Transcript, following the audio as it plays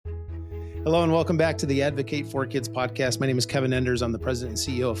Hello and welcome back to the Advocate for Kids podcast. My name is Kevin Enders. I'm the president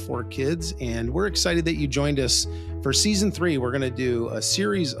and CEO of 4Kids, and we're excited that you joined us for season 3. We're going to do a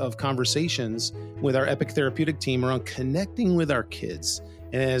series of conversations with our Epic Therapeutic team around connecting with our kids.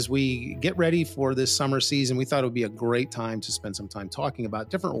 And as we get ready for this summer season, we thought it would be a great time to spend some time talking about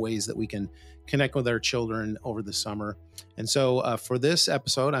different ways that we can connect with our children over the summer. And so for this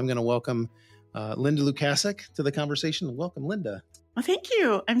episode, I'm going to welcome Linda Lukasik to the conversation. Welcome, Linda. Well, thank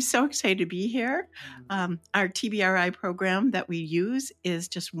you. I'm so excited to be here. Our TBRI program that we use is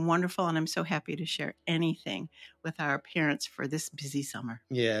just wonderful, and I'm so happy to share anything with our parents for this busy summer.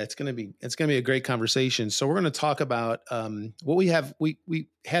 Yeah, it's gonna be a great conversation. So we're going to talk about what we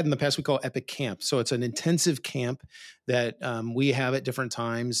had in the past. We call Epic Camp. So it's an intensive camp that we have at different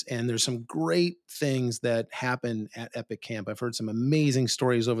times, and there's some great things that happen at Epic Camp. I've heard some amazing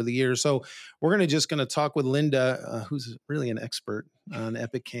stories over the years. So we're going to talk with Linda, who's really an expert on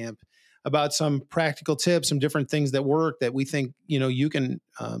Epic Camp, about some practical tips, some different things that work that we think you can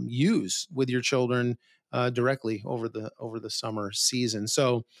use with your children directly over the summer season.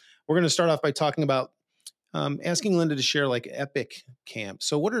 So we're going to start off by talking about asking Linda to share like Epic Camp.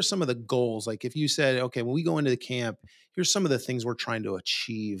 So what are some of the goals? Like if you said, okay, when we go into the camp, here's some of the things we're trying to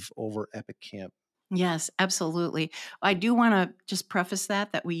achieve over Epic Camp. Yes, absolutely. I do want to just preface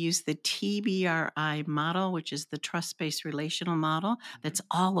that we use the TBRI model, which is the trust-based relational model that's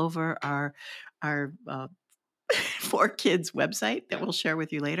all over our 4Kids website that we'll share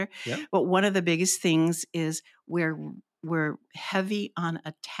with you later. Yep. But one of the biggest things is we're heavy on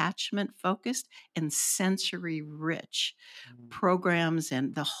attachment focused and sensory rich programs,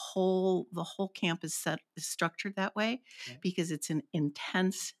 and the whole camp is structured that way because it's an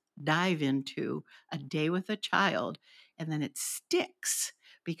intense dive into a day with a child, and then it sticks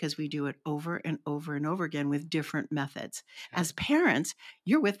because we do it over and over and over again with different methods. As parents,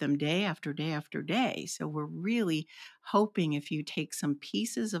 you're with them day after day after day. So we're really hoping if you take some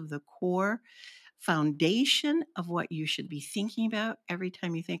pieces of the core foundation of what you should be thinking about every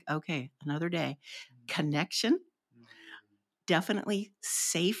time you think, okay, another day. Connection, definitely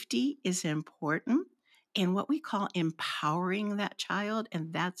safety is important. And what we call empowering that child.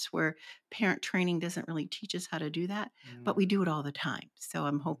 And that's where parent training doesn't really teach us how to do that, but we do it all the time. So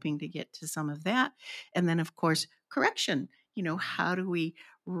I'm hoping to get to some of that. And then, of course, correction. How do we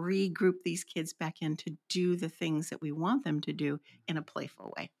regroup these kids back in to do the things that we want them to do in a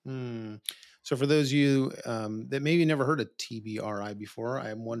playful way? So for those of you that maybe never heard of TBRI before,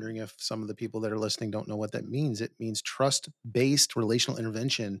 I'm wondering if some of the people that are listening don't know what that means. It means trust-based relational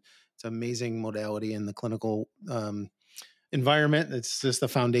intervention. It's an amazing modality in the clinical environment. It's just the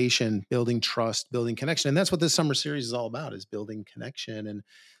foundation, building trust, building connection. And that's what this summer series is all about, is building connection. And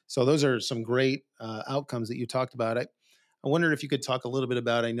so those are some great outcomes that you talked about. I wondered if you could talk a little bit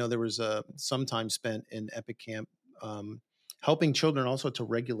about, I know there was some time spent in Epic Camp helping children also to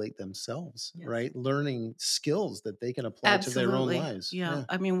regulate themselves, right? Learning skills that they can apply to their own lives. Yeah.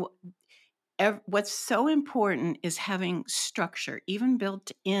 I mean, what's so important is having structure, even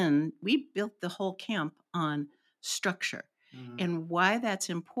built in. We built the whole camp on structure. And why that's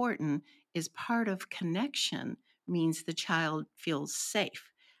important is part of connection means the child feels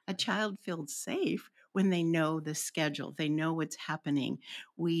safe. A child feels safe when they know the schedule, they know what's happening.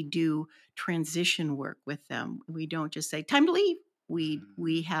 We do transition work with them. We don't just say, time to leave.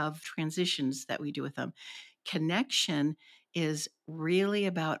 We have transitions that we do with them. Connection is really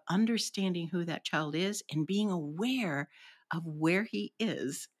about understanding who that child is and being aware of where he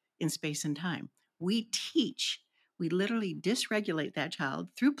is in space and time. We literally dysregulate that child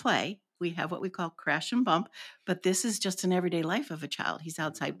through play. We have what we call crash and bump, but this is just an everyday life of a child. He's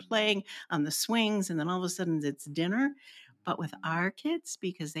outside playing on the swings, and then all of a sudden it's dinner. But with our kids,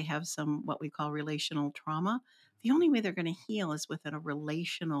 because they have some what we call relational trauma, the only way they're going to heal is within a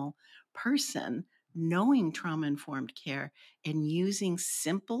relational person, knowing trauma-informed care and using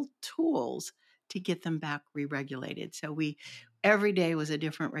simple tools to get them back re-regulated. So every day was a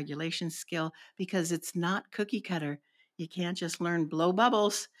different regulation skill because it's not cookie cutter. You can't just learn blow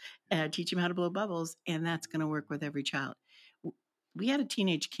bubbles, teach them how to blow bubbles, and that's going to work with every child. We had a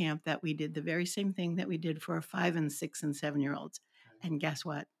teenage camp that we did the very same thing that we did for our 5 and 6 and 7-year-olds. And guess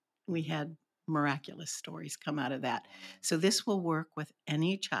what? We had miraculous stories come out of that. So this will work with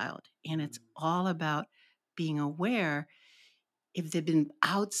any child, and it's all about being aware. If they've been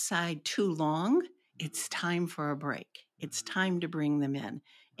outside too long, it's time for a break. It's time to bring them in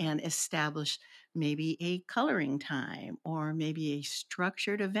and establish maybe a coloring time or maybe a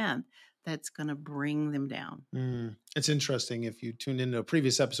structured event that's going to bring them down. It's interesting. If you tuned into a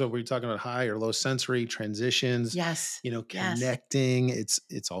previous episode where you're talking about high or low sensory transitions, Yes. Yes. connecting,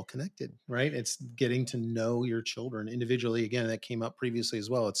 it's all connected, right? It's getting to know your children individually. Again, that came up previously as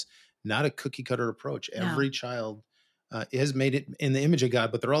well. It's not a cookie cutter approach. No. Every child has made it in the image of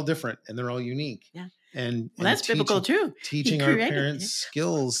God, but they're all different and they're all unique. Yeah. And that's biblical too. Teaching our parents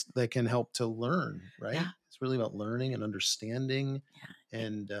skills that can help to learn, right? Yeah. It's really about learning and understanding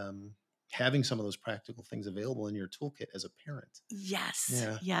and having some of those practical things available in your toolkit as a parent. Yes.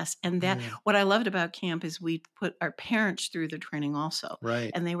 Yeah. Yes. And what I loved about camp is we put our parents through the training also.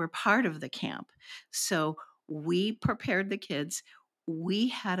 Right. And they were part of the camp. So we prepared the kids. We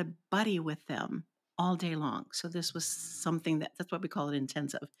had a buddy with them all day long. So this was something that's what we call it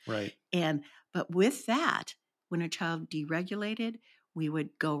intensive. Right. But with that, when a child deregulated, we would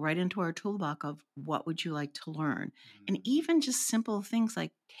go right into our toolbox of what would you like to learn? And even just simple things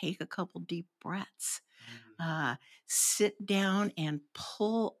like take a couple deep breaths, sit down and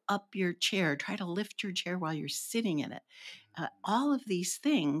pull up your chair, try to lift your chair while you're sitting in it. All of these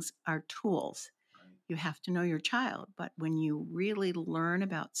things are tools. You have to know your child, but when you really learn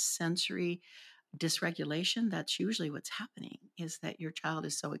about sensory dysregulation, that's usually what's happening, is that your child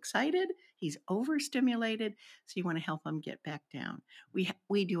is so excited, he's overstimulated, so you want to help him get back down.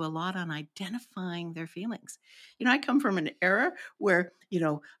 We do a lot on identifying their feelings. I come from an era where,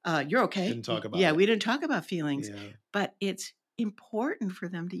 you're okay. Didn't talk about it. it. We didn't talk about feelings, Yeah. but it's important for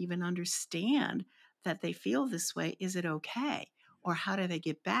them to even understand that they feel this way. Is it okay? Or how do they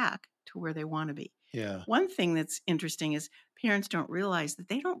get back to where they want to be? Yeah. One thing that's interesting is parents don't realize that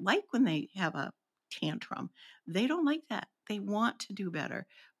they don't like when they have a tantrum. They don't like that. They want to do better,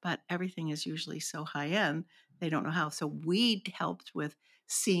 but everything is usually so high end, they don't know how. So we helped with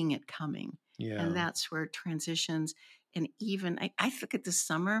seeing it coming. Yeah. And that's where transitions, and even I look at this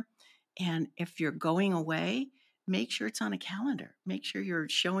summer, and if you're going away, make sure it's on a calendar. Make sure you're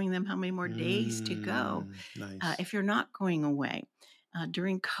showing them how many more days to go. Nice. If you're not going away.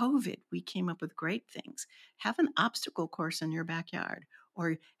 During COVID, we came up with great things. Have an obstacle course in your backyard,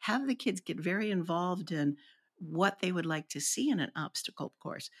 or have the kids get very involved in what they would like to see in an obstacle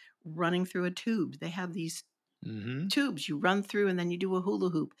course. Running through a tube. They have these tubes you run through and then you do a hula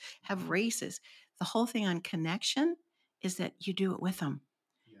hoop. Have races. The whole thing on connection is that you do it with them.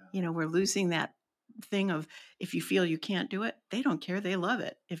 Yeah. We're losing that thing of, if you feel you can't do it, they don't care. They love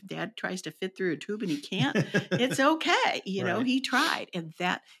it. If dad tries to fit through a tube and he can't, it's okay. Right. He tried. And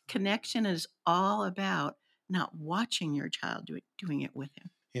that connection is all about not watching your child doing it with him.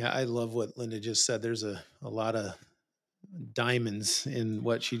 Yeah, I love what Linda just said. There's a lot of diamonds in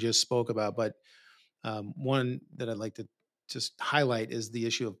what she just spoke about. But one that I'd like to just highlight is the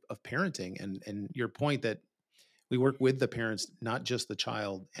issue of parenting and your point that we work with the parents, not just the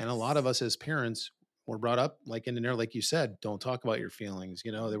child. And a lot of us as parents were brought up like in an era, like you said, don't talk about your feelings.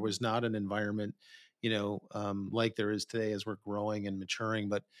 There was not an environment, like there is today as we're growing and maturing,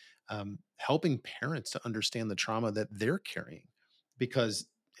 but helping parents to understand the trauma that they're carrying. Because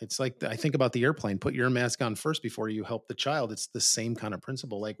it's like, I think about the airplane, put your mask on first before you help the child. It's the same kind of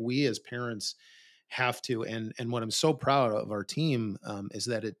principle. Like we as parents have to, and what I'm so proud of our team is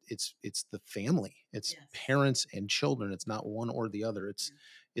that it's the family. It's parents and children. It's not one or the other.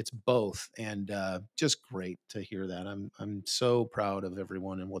 It's both, and just great to hear that. I'm so proud of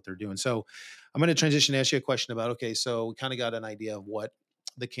everyone and what they're doing. So I'm going to transition to ask you a question about, okay, so we kind of got an idea of what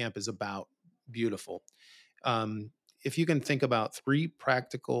the camp is about. Beautiful. If you can think about 3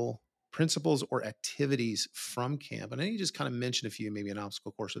 practical principles or activities from camp, and I know you just kind of mentioned a few, maybe an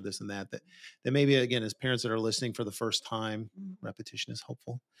obstacle course or this and that maybe, again, as parents that are listening for the first time, repetition is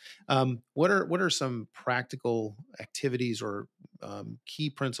helpful. What are some practical activities or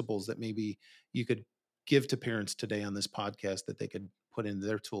key principles that maybe you could give to parents today on this podcast that they could put into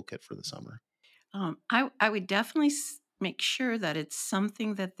their toolkit for the summer? I would definitely make sure that it's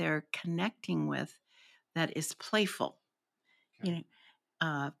something that they're connecting with that is playful. Okay.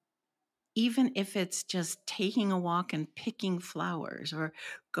 Even if it's just taking a walk and picking flowers, or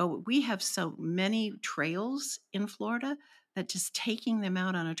we have so many trails in Florida that just taking them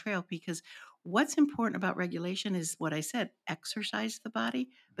out on a trail, because what's important about regulation is what I said, exercise the body,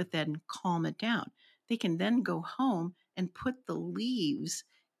 but then calm it down. They can then go home and put the leaves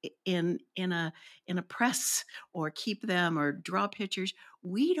in a press, or keep them, or draw pictures.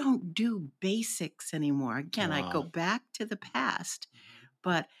 We don't do basics anymore. Again, I go back to the past,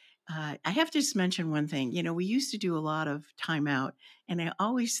 but I have to just mention one thing. We used to do a lot of timeout, and I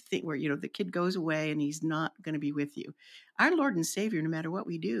always think where, the kid goes away and he's not going to be with you. Our Lord and Savior, no matter what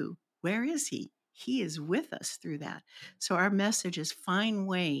we do, where is he? He is with us through that. So our message is find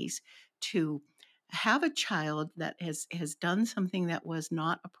ways to have a child that has done something that was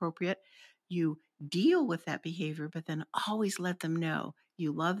not appropriate. You deal with that behavior, but then always let them know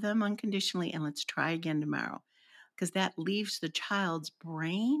you love them unconditionally and let's try again tomorrow. Because that leaves the child's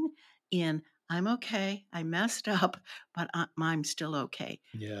brain in, I'm okay, I messed up, but I'm still okay.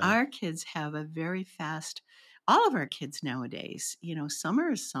 Yeah. Our kids have a very fast, all of our kids nowadays,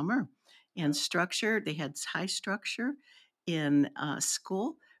 summer is summer. And structure, they had high structure in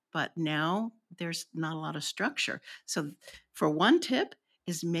school, but now there's not a lot of structure. So, for one tip,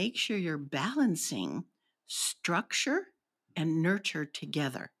 is make sure you're balancing structure and nurture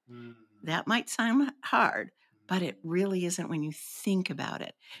together. Mm. That might sound hard, but it really isn't when you think about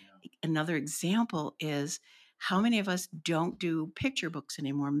it. Yeah. Another example is how many of us don't do picture books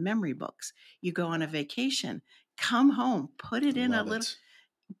anymore, memory books. You go on a vacation, come home, put it in a little,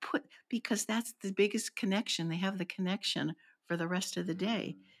 because that's the biggest connection. They have the connection for the rest of the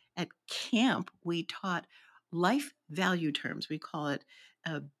day. At camp, we taught life value terms. We call it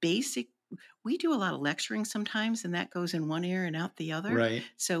basic. We do a lot of lecturing sometimes, and that goes in one ear and out the other. Right.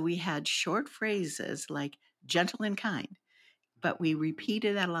 So we had short phrases like gentle and kind, but we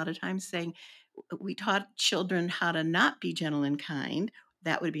repeated that a lot of times, saying we taught children how to not be gentle and kind.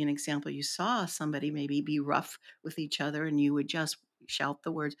 That would be an example. You saw somebody maybe be rough with each other, and you would just shout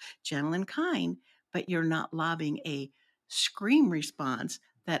the words gentle and kind, but you're not lobbing a scream response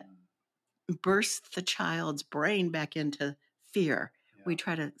that bursts the child's brain back into fear. Yeah. We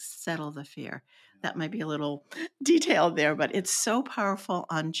try to settle the fear. That might be a little detailed there, but it's so powerful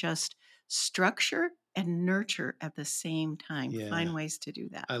on just structure and nurture at the same time. Yeah. Find ways to do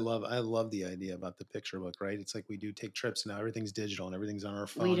that. I love the idea about the picture book, right? It's like we do take trips and now everything's digital and everything's on our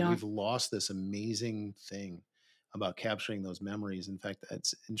phone. We've lost this amazing thing about capturing those memories. In fact,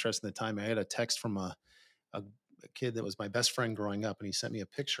 it's interesting the time I had a text from a kid that was my best friend growing up, and he sent me a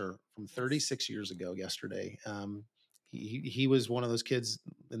picture from 36 years ago yesterday. He was one of those kids,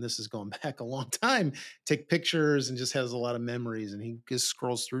 and this is going back a long time, take pictures and just has a lot of memories, and he just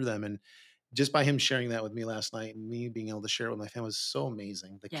scrolls through them. And just by him sharing that with me last night and me being able to share it with my family was so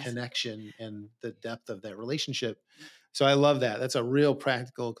amazing. The connection and the depth of that relationship. So I love that. That's a real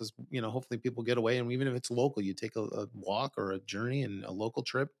practical, because, hopefully people get away. And even if it's local, you take a walk or a journey and a local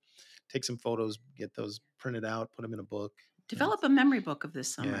trip, take some photos, get those printed out, put them in a book. Develop a memory book of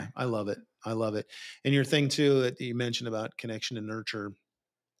this summer. Yeah, I love it. I love it. And your thing too that you mentioned about connection and nurture,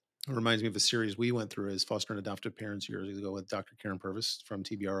 it reminds me of a series we went through as foster and adoptive parents years ago with Dr. Karen Purvis from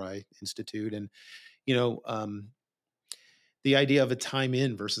TBRI Institute. And, the idea of a time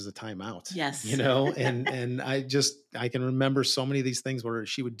in versus a time out. Yes. And I can remember so many of these things where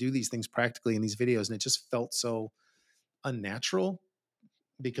she would do these things practically in these videos, and it just felt so unnatural,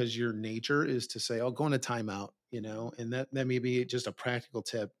 because your nature is to say, "Oh, go in a timeout," and that may be just a practical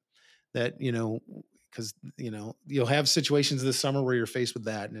tip that, because, you'll have situations this summer where you're faced with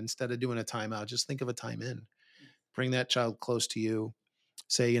that. And instead of doing a timeout, just think of a time in, bring that child close to you,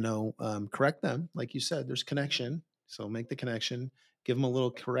 say, correct them. Like you said, there's connection. So make the connection, give them a little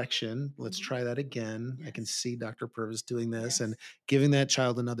correction. Let's try that again. Yes. I can see Dr. Purvis doing this, and giving that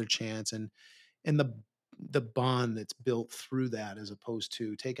child another chance, and the bond that's built through that, as opposed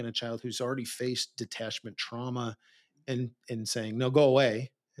to taking a child who's already faced detachment trauma and saying, no, go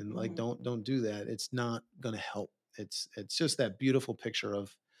away. And like, don't do that. It's not going to help. It's just that beautiful picture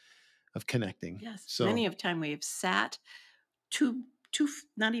of connecting. Yes. So many of time we have sat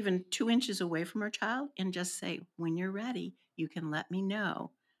not even 2 inches away from our child and just say, when you're ready, you can let me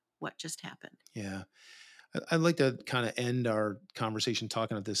know what just happened. Yeah. I'd like to kind of end our conversation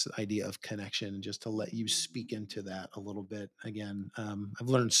talking about this idea of connection, just to let you speak into that a little bit. Again, I've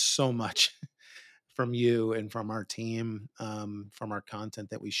learned so much from you and from our team, from our content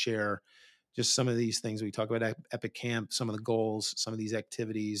that we share. Just some of these things we talk about Epic Camp, some of the goals, some of these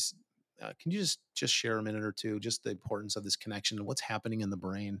activities. Can you just share a minute or two, just the importance of this connection and what's happening in the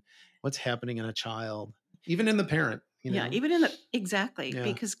brain, what's happening in a child, even in the parent? Even in exactly,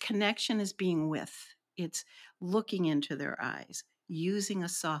 because connection is being with. It's looking into their eyes, using a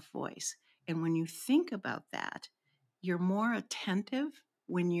soft voice. And when you think about that, you're more attentive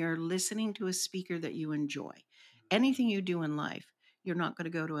when you're listening to a speaker that you enjoy. Anything you do in life, you're not going to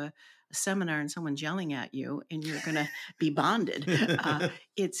go to a seminar and someone's yelling at you and you're going to be bonded.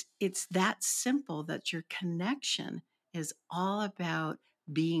 It's that simple, that your connection is all about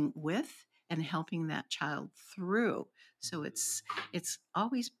being with and helping that child through. So it's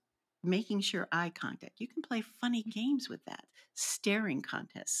always making sure eye contact. You can play funny games with that. Staring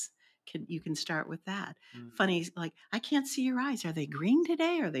contests. You can start with that. Funny, like, I can't see your eyes. Are they green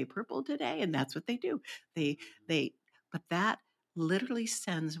today? Are they purple today? And that's what they do. But that literally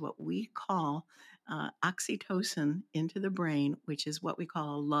sends what we call oxytocin into the brain, which is what we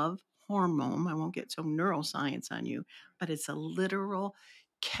call a love hormone. I won't get so neuroscience on you, but it's a literal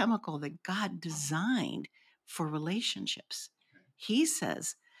chemical that God designed for relationships. He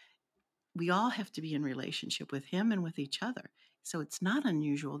says we all have to be in relationship with him and with each other. So it's not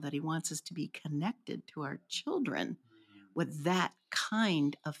unusual that he wants us to be connected to our children with that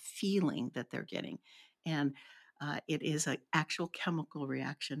kind of feeling that they're getting. And it is an actual chemical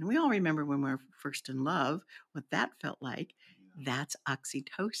reaction. And we all remember when we were first in love, what that felt like. That's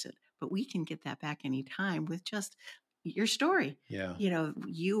oxytocin. But we can get that back anytime with just your story. Yeah.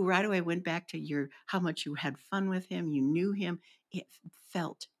 You right away went back to how much you had fun with him, you knew him. It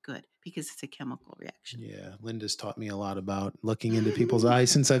felt good because it's a chemical reaction. Yeah. Linda's taught me a lot about looking into people's eyes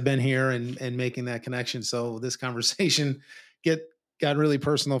since I've been here and making that connection. So this conversation got really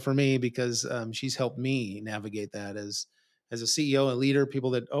personal for me because she's helped me navigate that as a CEO, a leader,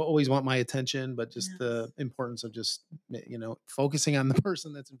 people that always want my attention, but just the importance of just, focusing on the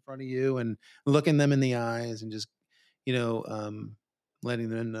person that's in front of you and looking them in the eyes and just, letting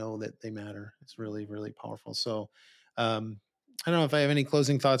them know that they matter. It's really, really powerful. So, I don't know if I have any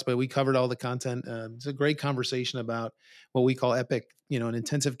closing thoughts, but we covered all the content. It's a great conversation about what we call EPIC, an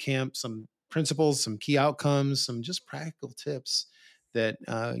intensive camp, some principles, some key outcomes, some just practical tips that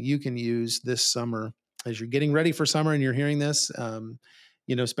you can use this summer as you're getting ready for summer and you're hearing this.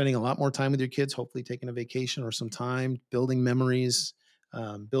 Spending a lot more time with your kids, hopefully taking a vacation or some time, building memories,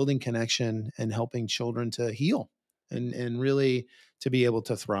 building connection, and helping children to heal and really to be able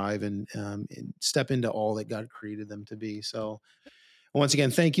to thrive and step into all that God created them to be. So once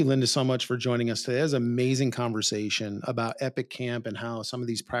again, thank you, Linda, so much for joining us today. It was an amazing conversation about Epic Camp and how some of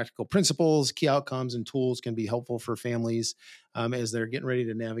these practical principles, key outcomes, and tools can be helpful for families as they're getting ready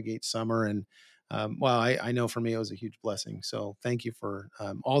to navigate summer. And I know for me, it was a huge blessing. So thank you for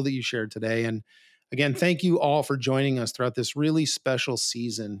all that you shared today. And again, thank you all for joining us throughout this really special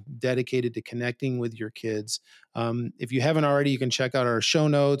season dedicated to connecting with your kids. If you haven't already, you can check out our show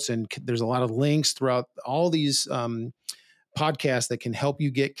notes, and there's a lot of links throughout all these podcasts that can help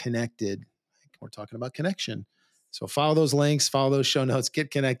you get connected. We're talking about connection. So follow those links, follow those show notes,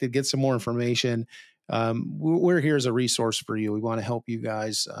 get connected, get some more information. We're here as a resource for you. We want to help you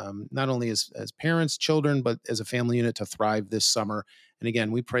guys, not only as parents, children, but as a family unit to thrive this summer. And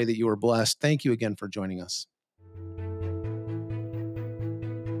again, we pray that you are blessed. Thank you again for joining us.